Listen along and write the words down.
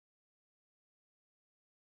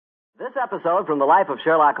This episode from the life of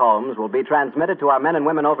Sherlock Holmes will be transmitted to our men and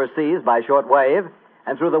women overseas by shortwave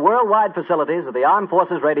and through the worldwide facilities of the Armed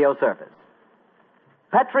Forces Radio Service.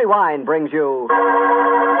 Petri Wine brings you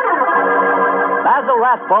Basil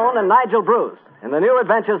Rathbone and Nigel Bruce in the new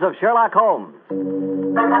adventures of Sherlock Holmes.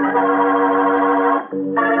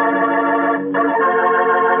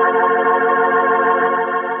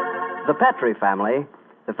 The Petri family,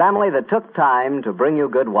 the family that took time to bring you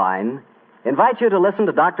good wine, invites you to listen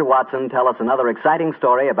to Dr. Watson tell us another exciting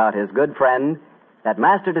story about his good friend, that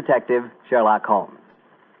master detective, Sherlock Holmes.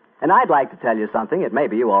 And I'd like to tell you something that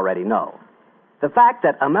maybe you already know. The fact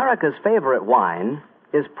that America's favorite wine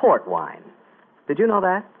is port wine. Did you know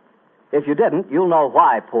that? If you didn't, you'll know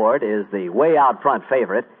why port is the way out front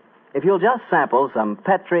favorite if you'll just sample some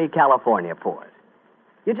Petri California port.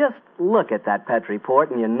 You just look at that Petri port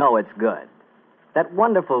and you know it's good. That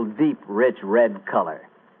wonderful, deep, rich red color.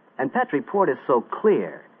 And Petri port is so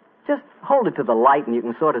clear. Just hold it to the light and you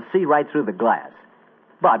can sort of see right through the glass.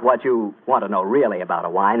 But what you want to know really about a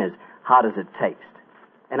wine is how does it taste?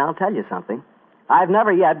 And I'll tell you something. I've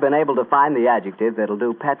never yet been able to find the adjective that'll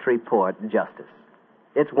do Petri port justice.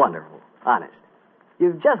 It's wonderful, honest.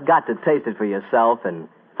 You've just got to taste it for yourself and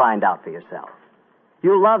find out for yourself.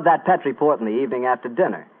 You'll love that Petri port in the evening after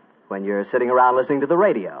dinner when you're sitting around listening to the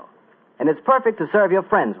radio. And it's perfect to serve your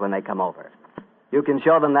friends when they come over. You can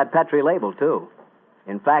show them that Petri label, too.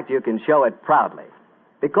 In fact, you can show it proudly.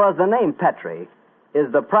 Because the name Petri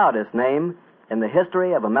is the proudest name in the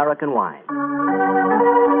history of American wine.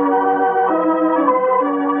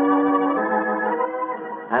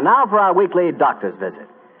 And now for our weekly doctor's visit.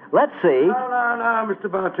 Let's see. No,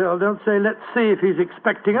 Mr. Bartell. Don't say let's see if he's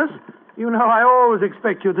expecting us. You know I always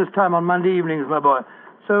expect you at this time on Monday evenings, my boy.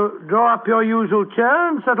 So draw up your usual chair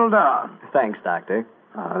and settle down. Thanks, Doctor.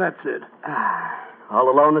 Ah, that's it. All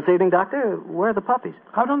alone this evening, Doctor? Where are the puppies?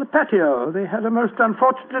 Out on the patio. They had a most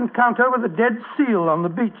unfortunate encounter with a dead seal on the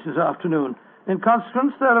beach this afternoon. In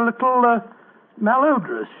consequence, they're a little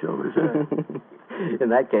malodorous, shall we say. In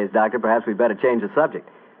that case, Doctor, perhaps we'd better change the subject.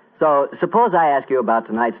 So, suppose I ask you about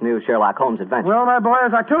tonight's new Sherlock Holmes adventure. Well, my boy,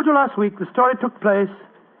 as I told you last week, the story took place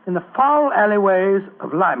in the foul alleyways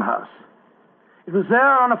of Limehouse. It was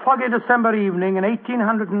there on a foggy December evening in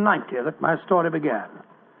 1890 that my story began.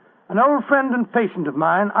 An old friend and patient of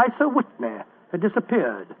mine, Isa Whitney, had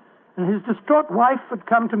disappeared, and his distraught wife had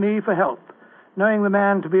come to me for help. Knowing the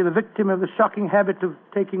man to be the victim of the shocking habit of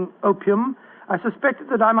taking opium, I suspected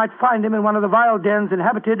that I might find him in one of the vile dens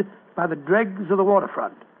inhabited by the dregs of the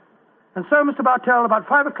waterfront. And so, Mr. Bartell, about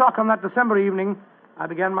 5 o'clock on that December evening, I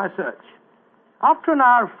began my search. After an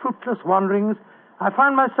hour of fruitless wanderings, I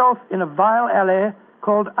found myself in a vile alley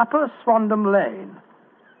called Upper Swandam Lane.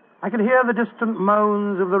 I could hear the distant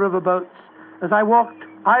moans of the riverboats as I walked,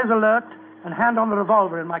 eyes alert, and hand on the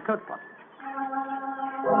revolver in my coat pocket.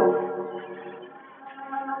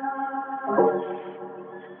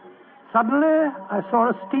 Suddenly, I saw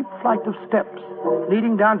a steep flight of steps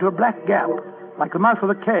leading down to a black gap, like the mouth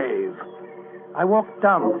of a cave. I walked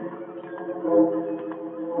down them.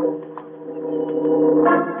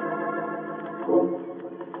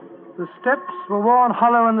 The steps were worn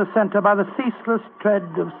hollow in the center by the ceaseless tread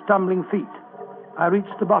of stumbling feet. I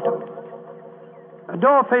reached the bottom. A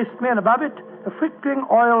door faced me, and above it, a flickering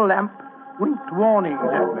oil lamp winked warnings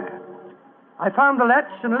at me. I found the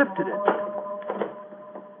latch and lifted it.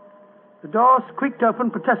 The door squeaked open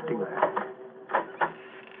protestingly.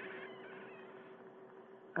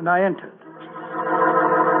 And I entered.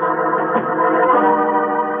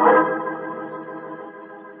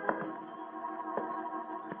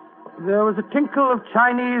 There was a tinkle of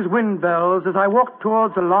Chinese wind bells as I walked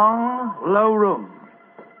towards a long, low room.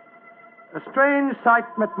 A strange sight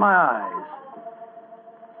met my eyes.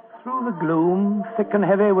 Through the gloom, thick and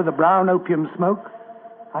heavy with the brown opium smoke,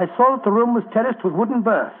 I saw that the room was terraced with wooden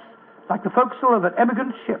berths, like the forecastle of an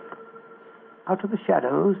emigrant ship. Out of the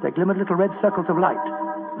shadows, there glimmered little red circles of light,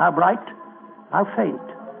 now bright, now faint,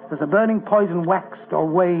 as the burning poison waxed or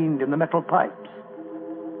waned in the metal pipes.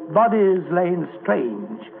 Bodies lay in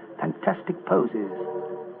strange, fantastic poses.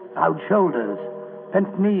 Loud shoulders,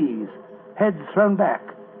 bent knees, heads thrown back.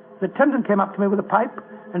 The attendant came up to me with a pipe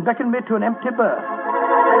and beckoned me to an empty berth.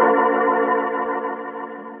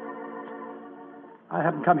 I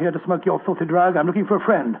haven't come here to smoke your filthy drug. I'm looking for a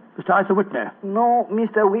friend, Mr. Isa Whitney. No,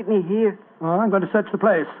 Mr. Whitney here. Oh, I'm going to search the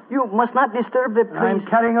place. You must not disturb the place. I'm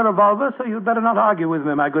carrying a revolver, so you'd better not argue with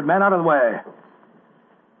me, my good man. Out of the way.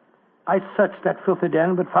 I searched that filthy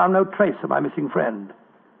den, but found no trace of my missing friend.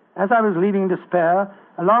 As I was leaving in despair,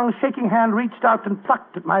 a long, shaking hand reached out and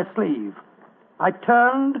plucked at my sleeve. I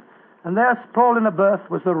turned, and there, sprawled in a berth,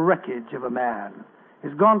 was the wreckage of a man.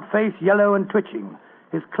 his gaunt face yellow and twitching,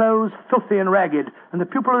 his clothes filthy and ragged, and the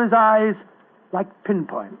pupil of his eyes like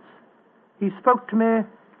pinpoints. He spoke to me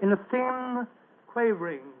in a thin,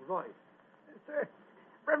 quavering voice. Sir,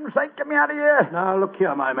 for heaven's sake, get me out of here. Now, look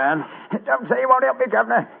here, my man. Don't say you won't help me,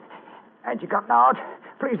 Governor. Ain't you got an heart?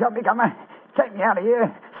 Please help me, Governor. Take me out of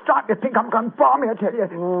here. Strike me, think I'm going balmy, I tell you.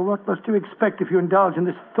 Oh, what must you expect if you indulge in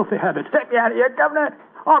this filthy habit? Take me out of here, Governor.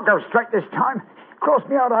 I'll go straight this time. Cross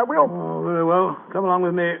me out, I will. Oh, very well. Come along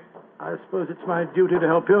with me. I suppose it's my duty to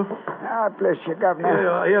help you. Ah, bless you, Governor. Here you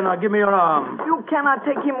are. Here, now, give me your arm. You cannot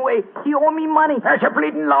take him away. He owe me money. That's a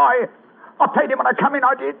bleeding lie. I paid him when I come in,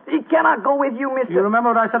 I did. He cannot go with you, mister. You remember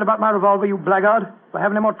what I said about my revolver, you blackguard? If I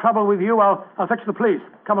have any more trouble with you, I'll fetch the police.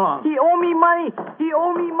 Come along. He owe me money. He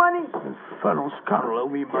owe me money. Infernal scoundrel, owe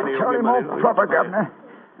me money. Tell him more proper, Governor.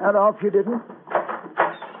 That off you didn't.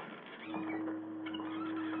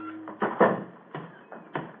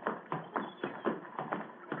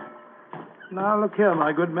 Now, look here,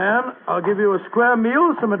 my good man. I'll give you a square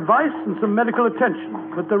meal, some advice, and some medical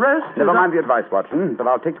attention. But the rest Never mind the advice, Watson, but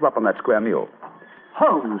I'll take you up on that square meal.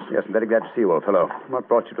 Holmes. Yes, I'm very glad to see you, old fellow. What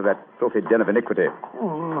brought you to that filthy den of iniquity?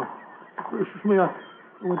 Oh, gracious me, I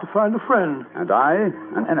went to find a friend. And I,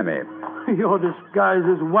 an enemy. Your disguise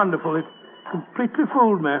is wonderful. It completely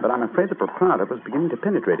fooled me. But I'm afraid the proprietor was beginning to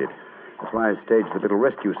penetrate it. That's why I staged the little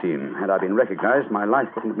rescue scene. Had I been recognized, my life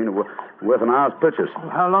wouldn't have been worth an hour's purchase.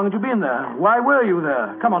 Well, how long had you been there? Why were you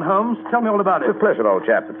there? Come on, Holmes. Tell me all about it. With pleasure, old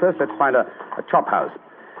chap. But first, let's find a chop house.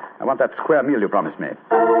 I want that square meal you promised me.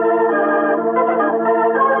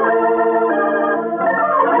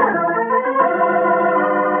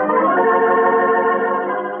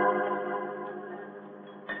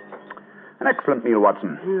 An excellent meal,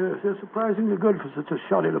 Watson. Yes, they're surprisingly good for such a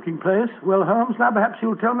shoddy-looking place. Well, Holmes, now perhaps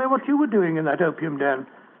you'll tell me what you were doing in that opium den.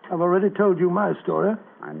 I've already told you my story.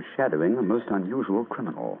 I'm shadowing a most unusual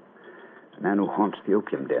criminal. A man who haunts the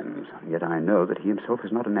opium dens. Yet I know that he himself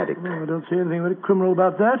is not an addict. Oh, I don't see anything very criminal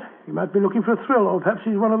about that. He might be looking for a thrill, or perhaps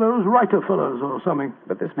he's one of those writer fellows or something.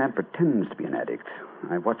 But this man pretends to be an addict.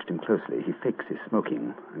 I've watched him closely. He fakes his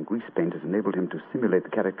smoking, and grease paint has enabled him to simulate the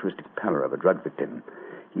characteristic pallor of a drug victim.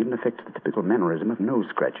 He even affects the typical mannerism of nose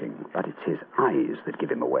scratching, but it's his eyes that give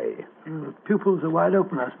him away. The pupils are wide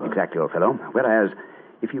open, I suppose. Exactly, old fellow. Whereas,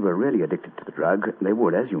 if he were really addicted to the drug, they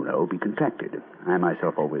would, as you know, be contracted. I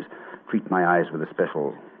myself always treat my eyes with a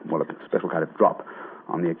special kind of drop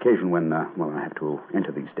on the occasion when I have to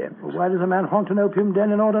enter these dens. Well, why does a man haunt an opium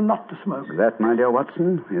den in order not to smoke? That, my dear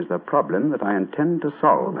Watson, is the problem that I intend to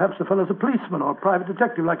solve. Well, perhaps the fellow's a policeman or a private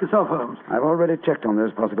detective like yourself, Holmes. I've already checked on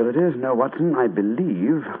those possibilities. No, Watson, I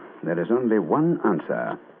believe there is only one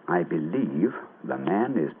answer. I believe the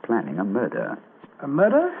man is planning a murder. A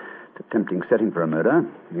murder? It's a tempting setting for a murder.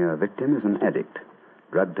 Your victim is an addict,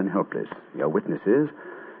 drugged and helpless. Your witnesses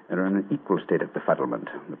are in an equal state of befuddlement.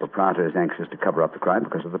 The proprietor is anxious to cover up the crime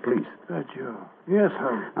because of the police. That you? Yes,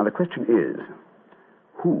 Holmes. Now, the question is,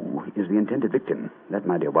 who is the intended victim? That,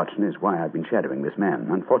 my dear Watson, is why I've been shadowing this man.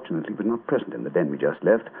 Unfortunately, he was not present in the den we just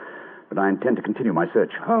left, but I intend to continue my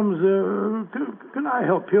search. Holmes, can I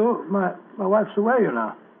help you? My wife's away, you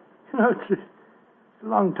know. You know, it's a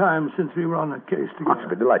long time since we were on a case together. I should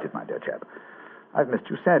be delighted, my dear chap. I've missed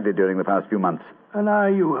you sadly during the past few months. And are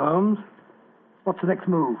you, Holmes? What's the next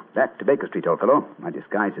move? Back to Baker Street, old fellow. My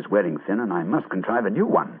disguise is wearing thin, and I must contrive a new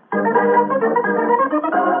one.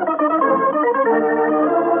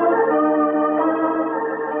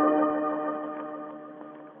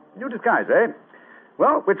 New disguise, eh?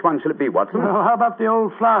 Well, which one shall it be, Watson? Oh, how about the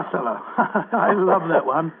old flower seller? I love that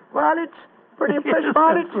one. Well, it's pretty impressed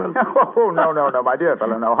about it. Oh, no, my dear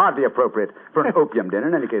fellow, no. Hardly appropriate for an opium den.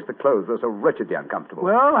 In any case, the clothes are so wretchedly uncomfortable.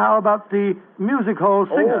 Well, how about the music hall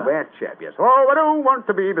singer? Oh, that chap, yes. Oh, I don't want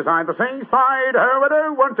to be beside the seaside. Oh, I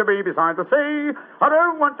don't want to be beside the sea. I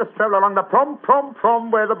don't want to stroll along the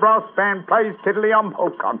prom where the brass band plays tiddly-um.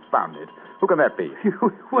 Oh, confound it. Who can that be?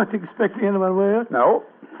 You weren't expecting anyone, were you? No.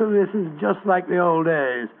 So this is just like the old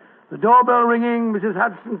days. The doorbell ringing, Mrs.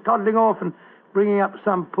 Hudson toddling off and bringing up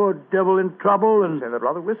some poor devil in trouble and... Say that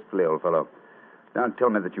rather wistfully, old fellow. Don't tell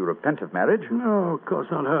me that you repent of marriage. No, of course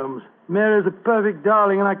not, Holmes. Mary's a perfect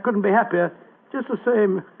darling, and I couldn't be happier. Just the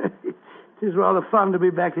same. It is rather fun to be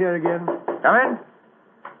back here again. Come in.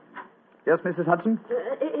 Yes, Mrs. Hudson?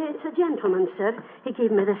 It's a gentleman, sir. He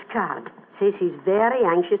gave me this card. Says he's very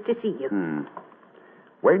anxious to see you.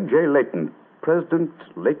 Wayne J. Leyton, President,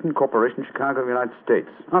 Leyton Corporation, Chicago, United States.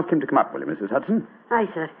 Ask him to come up, will you, Mrs. Hudson? Aye,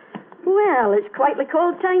 sir. Well, it's quite like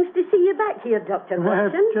old times to see you back here, Dr.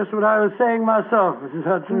 Watson. That's just what I was saying myself, Mrs.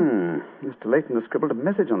 Hudson. Mr. Leyton has scribbled a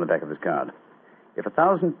message on the back of this card. If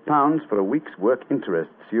 £1,000 for a week's work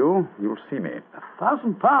interests you, you'll see me.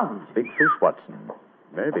 £1,000? Big fish, Watson.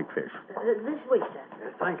 Very big fish. This way,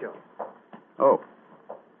 sir. Thank you. Oh.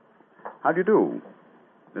 How do you do,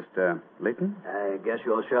 Mr. Leyton? I guess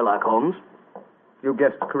you're Sherlock Holmes. You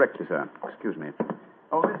guessed correctly, sir. Excuse me.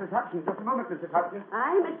 Oh, Mrs. Hudson, just a moment, Mrs. Hudson.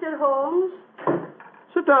 Aye, Mr. Holmes.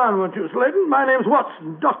 Sit down, won't you, Leyton? My name's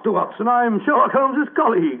Watson, Dr. Watson. I'm Sherlock Holmes'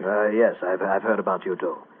 colleague. Yes, I've heard about you,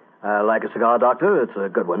 too. Like a cigar, Doctor? It's a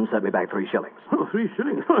good one. Set me back 3 shillings. Oh, 3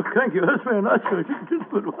 shillings? Oh, thank you. That's very nice, sir. Just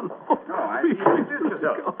a good one. Oh, No, I 3 shillings.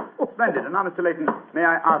 yourself. Splendid. And now, Mr. Leyton, may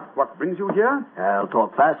I ask what brings you here? I'll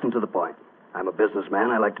talk fast and to the point. I'm a businessman.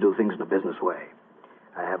 I like to do things in a business way.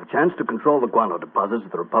 I have a chance to control the guano deposits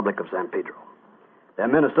of the Republic of San Pedro. Their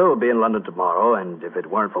minister will be in London tomorrow, and if it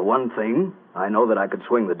weren't for one thing, I know that I could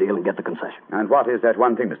swing the deal and get the concession. And what is that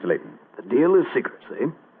one thing, Mr. Leyton? The deal is secret, see?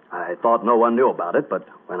 I thought no one knew about it, but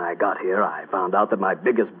when I got here, I found out that my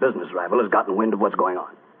biggest business rival has gotten wind of what's going on.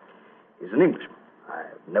 He's an Englishman.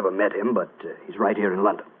 I've never met him, but he's right here in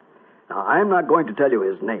London. Now, I'm not going to tell you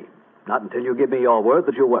his name, not until you give me your word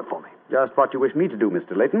that you'll work for me. Just what you wish me to do,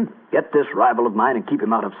 Mr. Leyton. Get this rival of mine and keep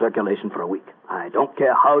him out of circulation for a week. I don't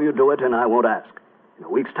care how you do it, and I won't ask. In a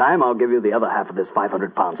week's time, I'll give you the other half of this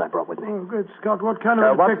 £500 I brought with me. Oh, good Scott. What kind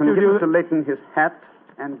of Watson, detective give do you... Mr. Leyton his hat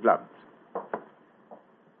and gloves.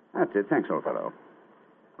 That's it. Thanks, old fellow.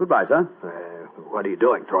 Goodbye, sir. What are you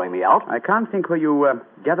doing, throwing me out? I can't think where you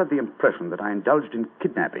gathered the impression that I indulged in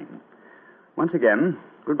kidnapping. Once again,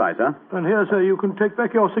 goodbye, sir. And here, sir, you can take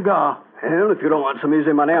back your cigar. Well, if you don't want some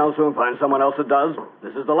easy money, I'll soon find someone else that does.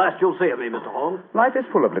 This is the last you'll see of me, Mr. Holmes. Life is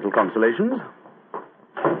full of little consolations.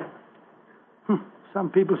 Some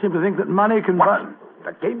people seem to think that money can buy... Watson,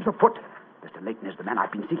 the game's afoot. Mr. Leyton is the man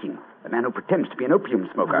I've been seeking. The man who pretends to be an opium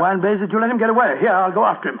smoker. Why in blazes did you let him get away? Here, I'll go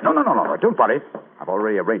after him. No. Don't worry. I've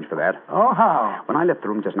already arranged for that. Oh, how? When I left the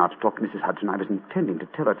room just now to talk to Mrs. Hudson, I was intending to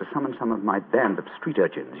tell her to summon some of my band of street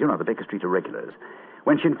urchins. You know, the Baker Street irregulars.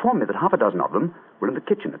 When she informed me that half a dozen of them were in the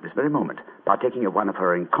kitchen at this very moment, partaking of one of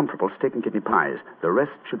her incomparable steak and kidney pies. The rest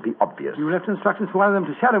should be obvious. You left instructions for one of them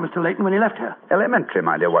to shadow Mr. Leyton when he left here. Elementary,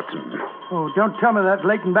 my dear Watson. Oh, don't tell me that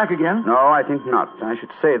Leyton back again. No, I think not. I should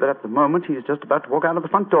say that at the moment he's just about to walk out of the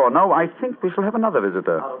front door. No, I think we shall have another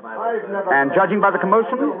visitor. And judging by the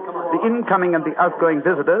commotion, the incoming and the outgoing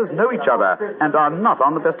visitors know each other and are not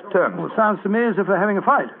on the best of terms. Well, it sounds to me as if they're having a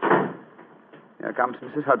fight. Here comes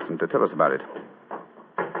Mrs. Hudson to tell us about it.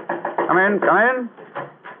 Come in.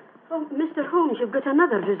 Oh, Mr. Holmes, you've got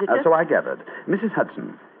another visitor. So I gathered. Mrs.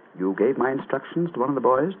 Hudson, you gave my instructions to one of the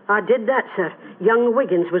boys? I did that, sir. Young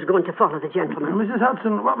Wiggins was going to follow the gentleman. Mrs.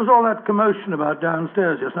 Hudson, what was all that commotion about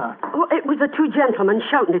downstairs just now? Oh, it was the 2 gentlemen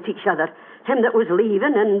shouting at each other. Him that was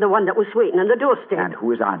leaving and the one that was waiting on the doorstep. And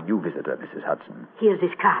who is our new visitor, Mrs. Hudson? Here's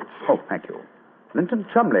his card, sir. Oh, thank you. Linton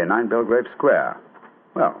Chumley, 9 Belgrave Square.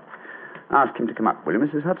 Well, ask him to come up, will you,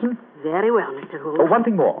 Mrs. Hudson? Very well, Mr. Holmes. Oh, one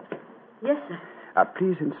thing more. Yes, sir.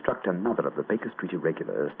 Please instruct another of the Baker Street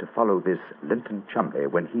irregulars to follow this Linton Chumley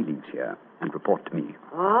when he leaves here and report to me.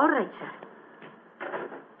 All right,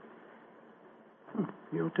 sir.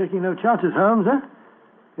 You're taking no chances, Holmes, eh?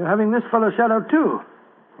 You're having this fellow shadowed, too.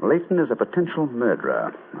 Leyton is a potential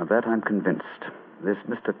murderer. Of that I'm convinced. This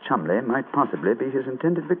Mr. Chumley might possibly be his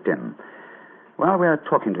intended victim. While we're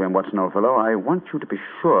talking to him, Watson, old fellow, I want you to be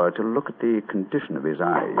sure to look at the condition of his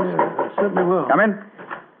eyes. Yes, I certainly will. Come in.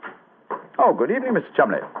 Oh, good evening, Mr.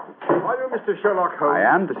 Chumley. Are you Mr. Sherlock Holmes? I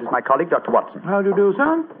am. This is my colleague, Dr. Watson. How do you do,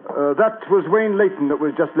 sir? That was Wayne Leyton that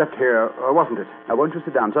was just left here, wasn't it? Won't you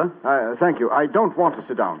sit down, sir? Thank you. I don't want to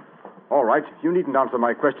sit down. All right, you needn't answer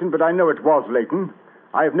my question, but I know it was Leyton.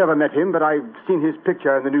 I've never met him, but I've seen his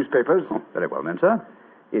picture in the newspapers. Oh, very well, then, sir.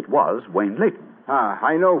 It was Wayne Leyton.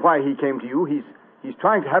 I know why he came to you. He's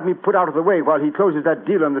trying to have me put out of the way while he closes that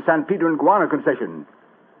deal on the San Pedro and Guana concession.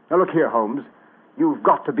 Now, look here, Holmes. You've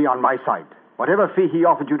got to be on my side. Whatever fee he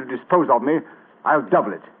offered you to dispose of me, I'll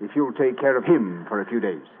double it if you'll take care of him for a few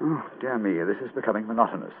days. Oh, dear me, this is becoming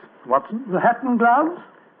monotonous. Watson? The hat and gloves?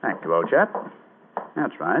 Thank you, old chap.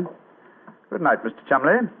 That's right. Good night, Mr.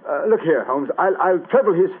 Chumley. Look here, Holmes. I'll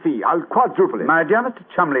treble his fee. I'll quadruple it. My dear Mr.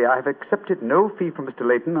 Chumley, I have accepted no fee from Mr.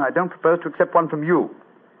 Leyton. I don't propose to accept one from you.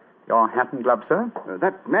 Your hat and gloves, sir?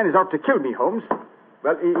 That man is out to kill me, Holmes.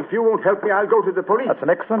 Well, if you won't help me, I'll go to the police. That's an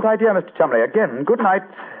excellent idea, Mr. Chumley. Again, good night.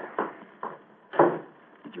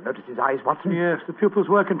 Did you notice his eyes, Watson? Yes, the pupils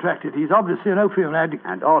were contracted. He's obviously an opium addict.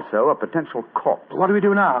 And also a potential corpse. What do we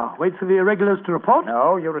do now? Wait for the irregulars to report?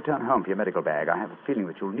 No, you return home for your medical bag. I have a feeling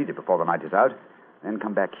that you'll need it before the night is out. Then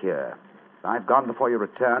come back here. If I've gone before you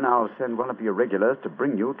return, I'll send one of your regulars to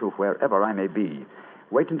bring you to wherever I may be.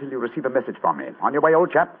 Wait until you receive a message from me. On your way,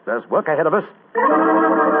 old chap. There's work ahead of us.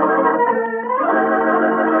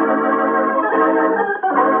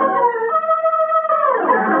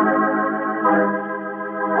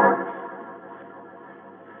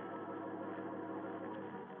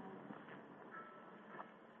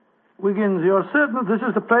 Wiggins, you're certain that this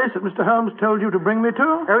is the place that Mr. Holmes told you to bring me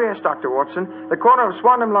to? Oh, yes, Dr. Watson. The corner of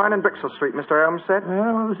Swanham Line and Brixton Street, Mr. Holmes said.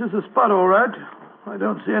 Yeah, well, this is the spot, all right. I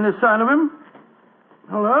don't see any sign of him.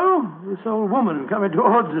 Hello? This old woman coming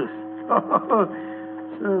towards us.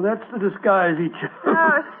 So that's the disguise he chose.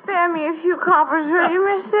 Oh, spare me a few coppers, will you,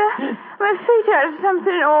 mister? My feet hurt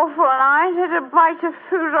something awful, and I ain't had a bite of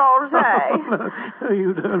food all day. No,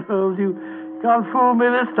 you don't, Holmes. You can't fool me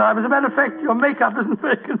this time. As a matter of fact, your makeup isn't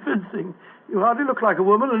very convincing. You hardly look like a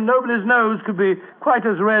woman, and nobody's nose could be quite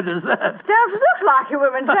as red as that. Don't look like a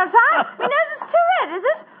woman, don't I? My nose is too red, is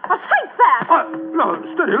it? I'll take that. No,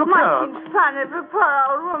 steady, look here. Making fun of a poor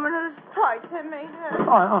old woman whose plight I made her.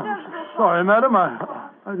 Sorry, madam.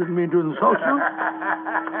 I didn't mean to insult you.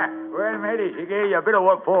 Well, matey, she gave you a bit of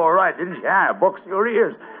what for, all right, didn't she? Boxed your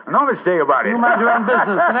ears. No mistake about it. You mind your own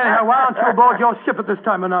business. And anyhow, why aren't you aboard your ship at this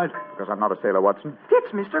time of night? Because I'm not a sailor, Watson.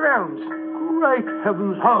 It's Mr. Holmes. Great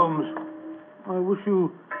heavens, Holmes. I wish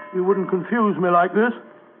you wouldn't confuse me like this.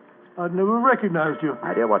 I'd never recognized you.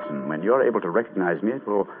 My dear Watson, when you're able to recognize me, it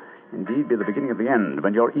will indeed be the beginning of the end.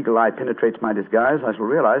 When your eagle eye penetrates my disguise, I shall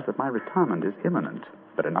realize that my retirement is imminent.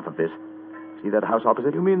 But enough of this. See that house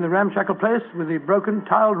opposite? You mean the ramshackle place with the broken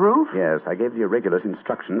tiled roof? Yes, I gave the irregulars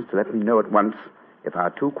instructions to let me know at once if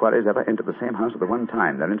our two quarries ever enter the same house at the one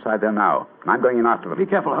time. They're inside there now, and I'm going in after them. Be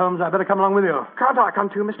careful, Holmes. I better come along with you. Can't I come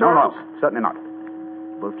too, Mr. No, Holmes? certainly not.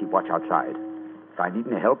 Both keep watch outside. If I need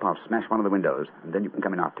any help, I'll smash one of the windows, and then you can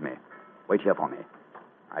come in after me. Wait here for me.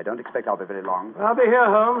 I don't expect I'll be very long. I'll be here,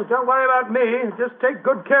 Holmes. Don't worry about me. Just take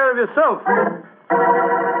good care of yourself.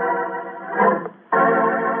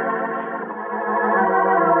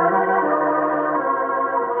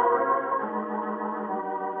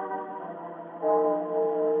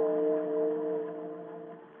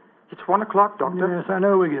 It's 1 o'clock, Doctor. Yes, I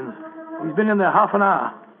know, Wiggins. He's been in there half an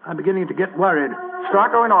hour. I'm beginning to get worried.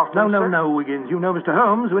 Start going off, No, Wiggins. You know Mr.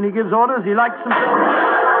 Holmes. When he gives orders, he likes them.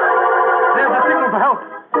 There's a signal for help.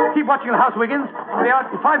 Keep watching the house, Wiggins. I'll be out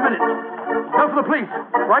in 5 minutes. Go for the police.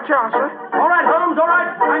 Right you are, sir. All right, Holmes, all right.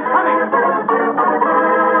 I'm coming.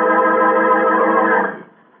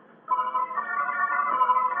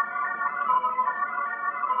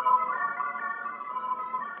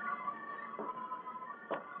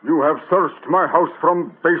 You have searched my house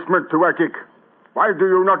from basement to attic. Why do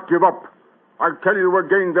you not give up? I tell you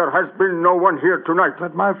again, there has been no one here tonight.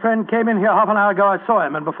 But my friend came in here half an hour ago. I saw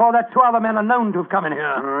him. And before that, 2 other men are known to have come in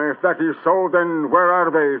here. If that is so, then where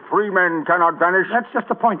are they? 3 men cannot vanish. That's just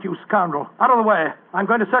the point, you scoundrel. Out of the way. I'm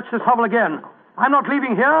going to search this hovel again. I'm not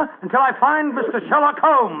leaving here until I find Mr. Sherlock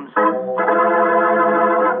Holmes.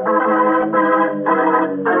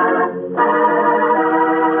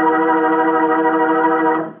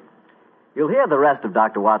 You'll hear the rest of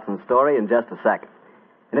Dr. Watson's story in just a second.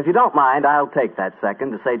 And if you don't mind, I'll take that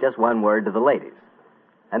second to say just one word to the ladies.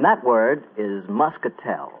 And that word is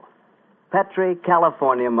muscatel. Petri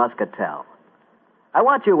California Muscatel. I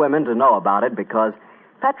want you women to know about it because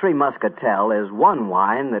Petri Muscatel is one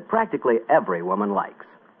wine that practically every woman likes.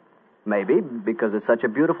 Maybe because it's such a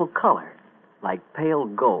beautiful color, like pale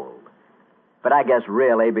gold. But I guess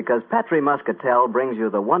really because Petri Muscatel brings you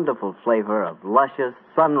the wonderful flavor of luscious,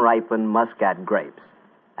 sun-ripened Muscat grapes.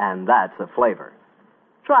 And that's a flavor.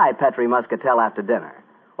 Try Petri Muscatel after dinner,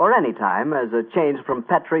 or any time as a change from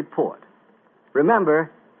Petri Port.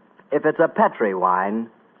 Remember, if it's a Petri wine,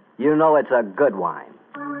 you know it's a good wine.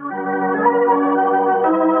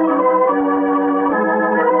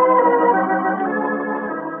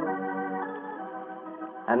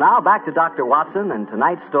 And now back to Dr. Watson and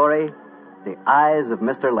tonight's story, The Eyes of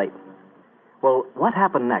Mr. Leyton. Well, what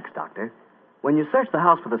happened next, Doctor? When you searched the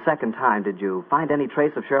house for the second time, did you find any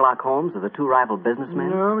trace of Sherlock Holmes or the 2 rival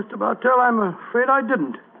businessmen? No, Mr. Bartell, I'm afraid I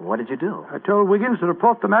didn't. What did you do? I told Wiggins to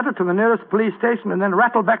report the matter to the nearest police station and then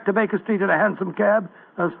rattle back to Baker Street in a hansom cab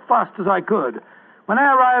as fast as I could. When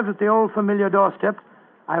I arrived at the old familiar doorstep,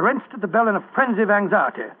 I wrenched at the bell in a frenzy of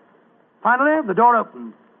anxiety. Finally, the door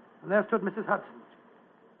opened, and there stood Mrs. Hudson.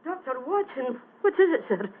 Dr. Watson, what is it,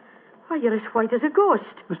 sir? Why, you're as white as a ghost.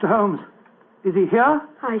 Mr. Holmes, is he here?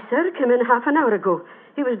 Aye, sir, came in half an hour ago.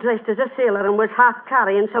 He was dressed as a sailor and was half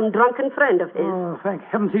carrying some drunken friend of his. Oh, thank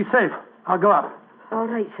heavens he's safe. I'll go up. All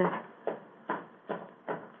right, sir.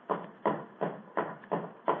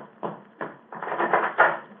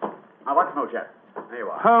 Now, Watson, old chap. There you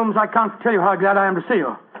are. Holmes, I can't tell you how glad I am to see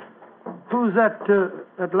you. Who's that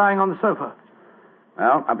that lying on the sofa.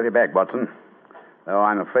 Well, up with your bag, Watson. Though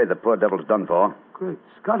I'm afraid the poor devil's done for. Great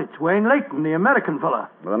Scott, it's Wayne Leyton, the American fella.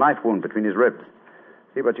 With a knife wound between his ribs.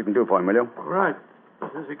 See what you can do for him, will you? All right.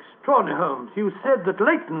 This is extraordinary, Holmes. You said that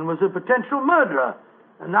Leyton was a potential murderer,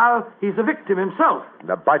 and now he's a victim himself.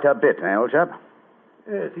 The biter bit, eh, old chap?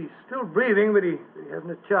 Yes, he's still breathing, but he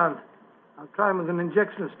hasn't a chance. I'll try him with an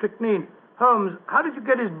injection of strychnine. Holmes, how did you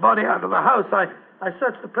get his body out of the house? I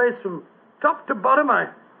searched the place from top to bottom. I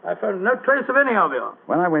found no trace of any of you.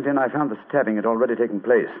 When I went in, I found the stabbing had already taken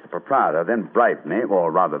place. The proprietor then bribed me, or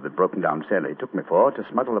rather the broken-down cellar he took me for, to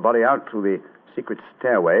smuggle the body out through the secret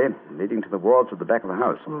stairway leading to the wards of the back of the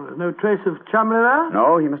house. Well, there's no trace of Chumley there?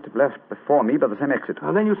 No, he must have left before me by the same exit.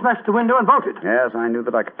 Well, then you smashed the window and bolted. Yes, I knew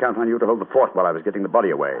that I could count on you to hold the fort while I was getting the body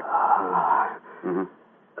away.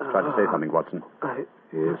 Try to say something, Watson.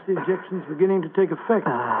 Yes, the injection's beginning to take effect.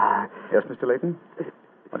 Yes, Mr. Leyton?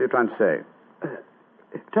 What are you trying to say?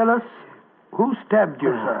 Tell us, who stabbed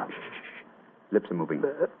you, sir? Lips are moving.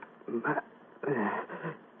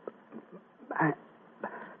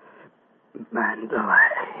 Mandalay.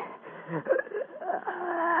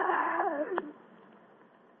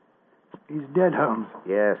 He's dead, Holmes.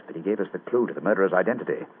 Yes, but he gave us the clue to the murderer's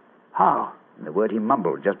identity. How? And the word he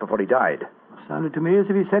mumbled just before he died. Sounded to me as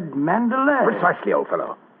if he said Mandalay. Precisely, old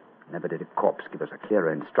fellow. Never did a corpse give us a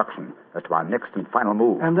clearer instruction as to our next and final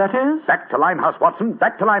move. And that is? Back to Limehouse, Watson.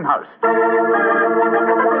 Back to Limehouse.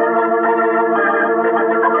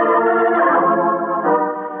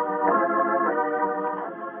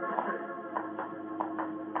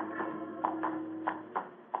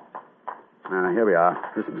 Here we are.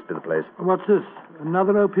 This must be the place. What's this?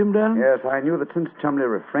 Another opium den? Yes, I knew that since Chumley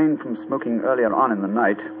refrained from smoking earlier on in the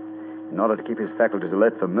night, in order to keep his faculties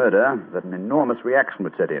alert for murder, that an enormous reaction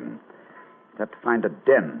would set in. He'd have to find a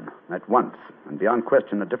den at once, and beyond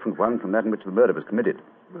question a different one from that in which the murder was committed.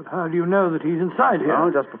 But how do you know that he's inside here?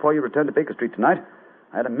 Well, just before you returned to Baker Street tonight,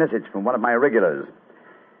 I had a message from one of my irregulars.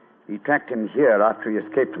 He tracked him here after he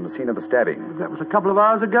escaped from the scene of the stabbing. That was a couple of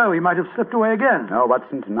hours ago. He might have slipped away again. No,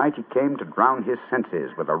 Watson, tonight he came to drown his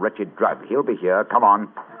senses with a wretched drug. He'll be here. Come on.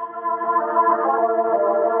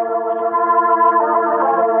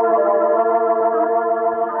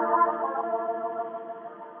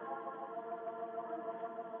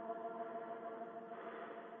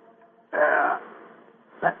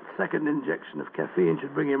 That second injection of caffeine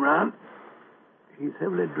should bring him round. He's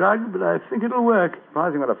heavily drugged, but I think it'll work.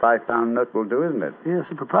 Surprising what a £5 note will do, isn't it? Yes,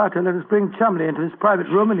 the proprietor let us bring Chumley into his private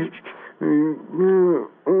room, and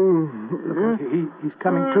he's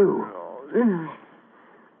coming to.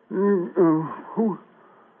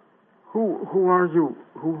 Who are you?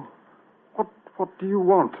 What do you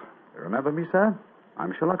want? You remember me, sir?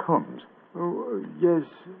 I'm Sherlock Holmes. Oh, yes,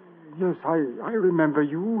 I remember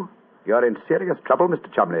you. You're in serious trouble, Mr.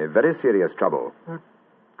 Chumley. Very serious trouble.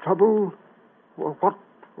 Trouble?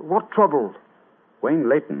 What trouble? Wayne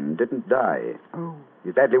Leyton didn't die. Oh.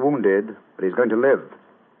 He's badly wounded, but he's going to live.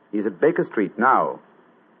 He's at Baker Street now.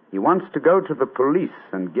 He wants to go to the police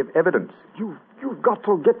and give evidence. You've got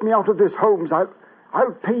to get me out of this, Holmes.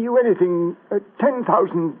 I'll pay you anything. 10,000,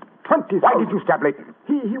 20,000. Why did you stab Leyton?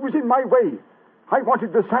 He was in my way. I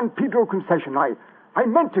wanted the San Pedro concession. I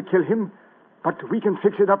meant to kill him. But we can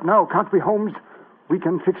fix it up now, can't we, Holmes? We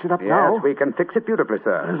can fix it up now. Yes, we can fix it beautifully,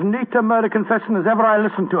 sir. As neat a murder confession as ever I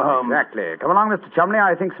listened to, Holmes. Exactly. Come along, Mr. Chumley.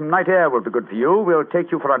 I think some night air will be good for you. We'll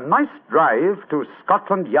take you for a nice drive to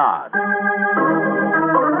Scotland Yard.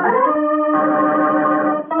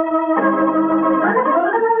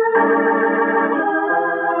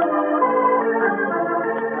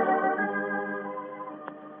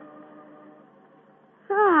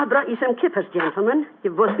 I brought you some kippers, gentlemen.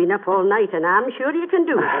 You've both been up all night, and I'm sure you can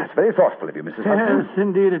do it. It's very thoughtful of you, Mrs. Hudson. Yes,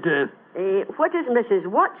 indeed it is. What is Mrs.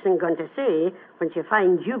 Watson going to say when she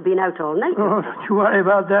finds you've been out all night? Oh, don't you worry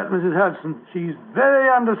about that, Mrs. Hudson. She's very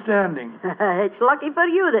understanding. It's lucky for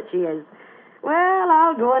you that she is. Well,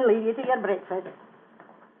 I'll go and leave you to your breakfast.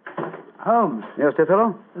 Holmes. Yes, dear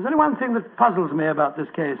fellow? There's only one thing that puzzles me about this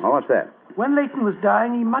case. Oh, what's that? When Leyton was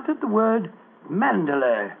dying, he muttered the word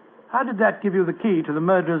Mandalay. How did that give you the key to the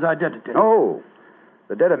murderer's identity? Oh,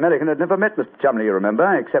 the dead American had never met Mr. Chumley, you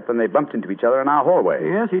remember, except when they bumped into each other in our hallway.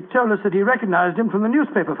 Yes, he told us that he recognized him from the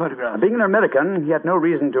newspaper photograph. And being an American, he had no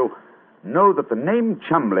reason to know that the name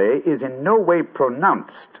Chumley is in no way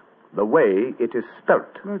pronounced the way it is spelt.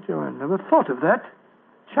 Oh, Joe, I never thought of that.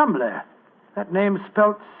 Chumley. That name's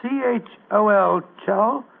spelt C-H-O-L,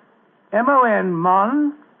 Chol, M-O-N,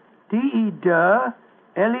 Mon, D-E-D-L-E-Y.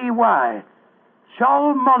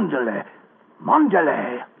 Chol Mondele.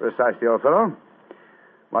 Mondele. Precisely, old fellow.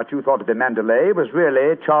 What you thought to be Mandalay was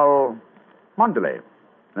really Chol Mondele.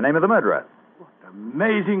 The name of the murderer?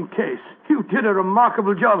 Amazing case. You did a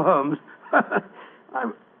remarkable job, Holmes.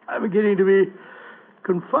 I'm beginning to be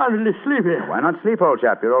confoundedly sleepy. Why not sleep, old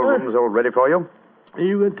chap? Your old room's all ready for you. Are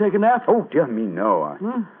you going to take a nap? Oh, dear me, no.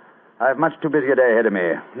 I have much too busy a day ahead of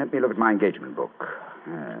me. Let me look at my engagement book.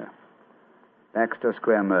 Baxter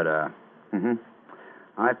Square murder.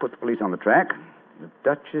 I put the police on the track. The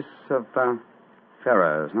Duchess of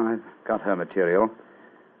Ferrers. Now, I've got her material.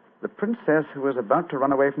 The princess who was about to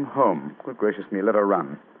run away from home. Good gracious me, let her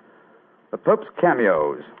run. The Pope's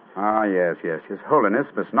cameos. Ah, yes. His Holiness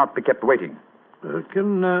must not be kept waiting.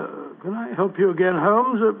 Can I help you again,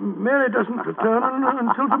 Holmes? Mary doesn't return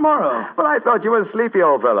until tomorrow. Well, I thought you were sleepy,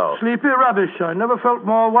 old fellow. Sleepy rubbish. I never felt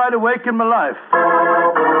more wide awake in my life.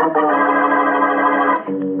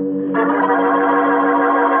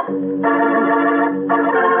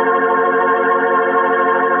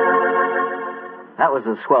 That was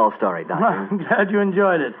a swell story, Doctor. I'm glad you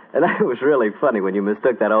enjoyed it. And that was really funny when you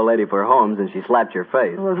mistook that old lady for Holmes and she slapped your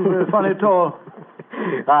face. It wasn't very funny at all.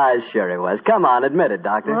 Sure it was. Come on, admit it,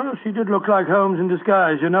 Doctor. Well, she did look like Holmes in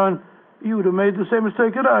disguise, you know, and you would have made the same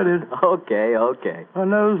mistake that I did. Okay. Her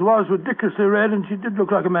nose was ridiculously red, and she did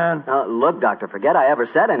look like a man. Look, Doctor, forget I ever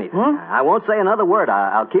said anything. I won't say another word.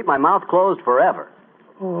 I'll keep my mouth closed forever.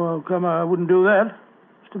 Oh, come on, I wouldn't do that.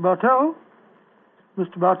 Mr. Bartell?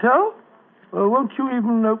 Mr. Bartell? Won't you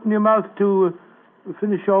even open your mouth to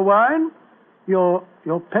finish your wine? Your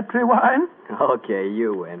Petri wine? Okay,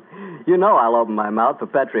 you win. You know I'll open my mouth for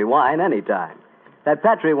Petri wine anytime. That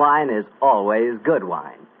Petri wine is always good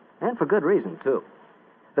wine. And for good reason, too.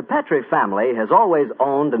 The Petri family has always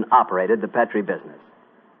owned and operated the Petri business.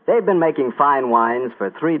 They've been making fine wines for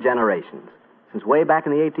 3 generations, since way back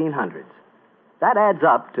in the 1800s. That adds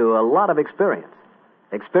up to a lot of experience.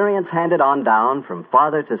 Experience handed on down from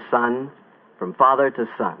father to son, from father to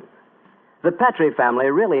son. The Petri family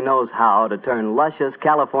really knows how to turn luscious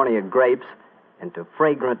California grapes into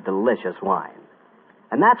fragrant, delicious wine.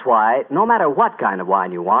 And that's why, no matter what kind of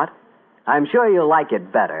wine you want, I'm sure you'll like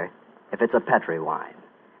it better if it's a Petri wine.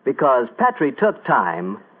 Because Petri took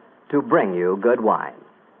time to bring you good wine.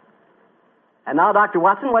 And now, Dr.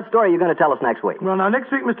 Watson, what story are you going to tell us next week? Well, now,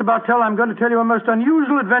 next week, Mr. Bartell, I'm going to tell you a most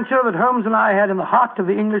unusual adventure that Holmes and I had in the heart of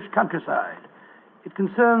the English countryside. It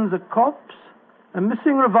concerns a corpse, a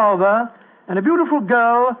missing revolver, and a beautiful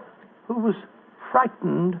girl who was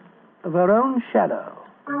frightened of her own shadow.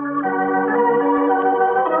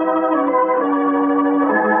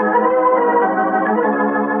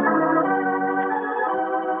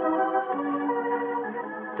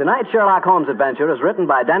 Tonight's Sherlock Holmes adventure is written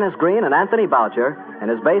by Dennis Green and Anthony Boucher and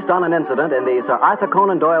is based on an incident in the Sir Arthur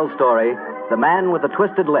Conan Doyle story, The Man with the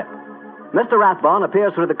Twisted Lip. Mr. Rathbone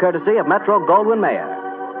appears through the courtesy of Metro-Goldwyn-Mayer,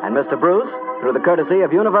 and Mr. Bruce through the courtesy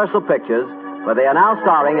of Universal Pictures, where they are now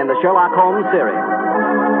starring in the Sherlock Holmes series.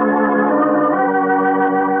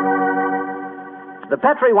 The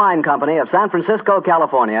Petri Wine Company of San Francisco,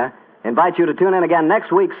 California, invites you to tune in again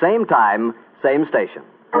next week, same time, same station.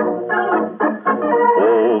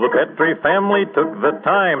 The Petri family took the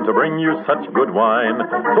time to bring you such good wine.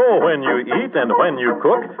 So when you eat and when you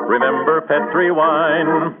cook, remember Petri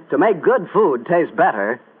wine. To make good food taste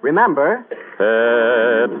better, remember...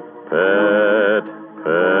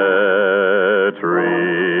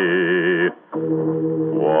 Petri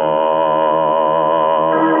wine.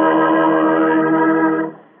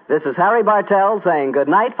 This is Harry Bartell saying good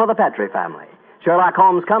night for the Petri family. Sherlock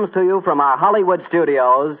Holmes comes to you from our Hollywood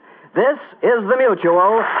studios. This is the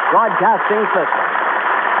Mutual Broadcasting System.